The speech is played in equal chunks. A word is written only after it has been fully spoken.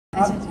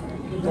आप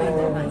तो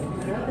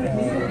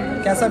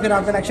कैसा फिर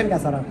आपका इलेक्शन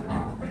कैसा रहा?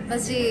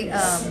 बस जी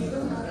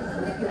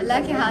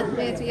अल्लाह के हाथ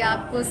में जी,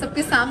 आपको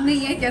सबके सामने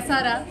ही है कैसा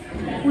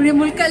रहा। पूरे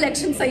मुल्क का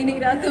इलेक्शन सही नहीं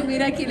रहा तो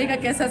मेरा अकेले का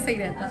कैसा सही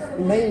रहता।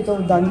 नहीं तो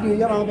दांगी हुई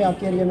है वहाँ पे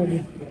आपके एरिया में भी?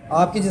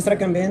 आपकी जिस तरह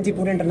कैंपेन थी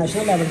पूरे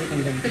इंटरनेशनल लेवल की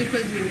कैंपेन थी।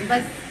 बिल्कुल जी,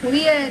 बस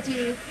हुई है जी।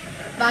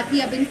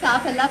 बाकी अब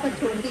इंसाफ अल्लाह पर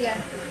छोड़ दिया है,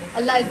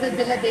 अल्लाह इज्जत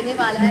दिल्लत देने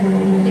वाला है।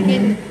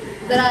 लेकिन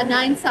ज़रा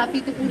नाइंसाफ़ी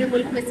तो पूरे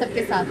मुल्क में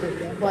सबके साथ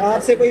होती है। बहुत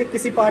आपसे कोई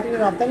किसी पार्टी ने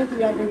रब्ता नहीं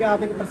किया क्योंकि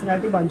आप एक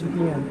पर्सनैलिटी बन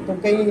चुकी हैं, तो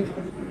कहीं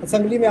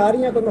असेंबली में आ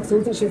रही हैं कोई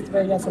मखसूस शिफ्ट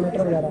पे या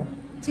सेनेटर वगैरह?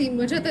 जी,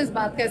 मुझे तो इस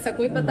बात का ऐसा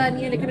कोई पता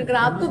नहीं है, लेकिन अगर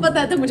आपको पता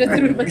है तो मुझे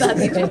ज़रूर बता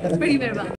दीजिए। बड़ी मेहरबानी।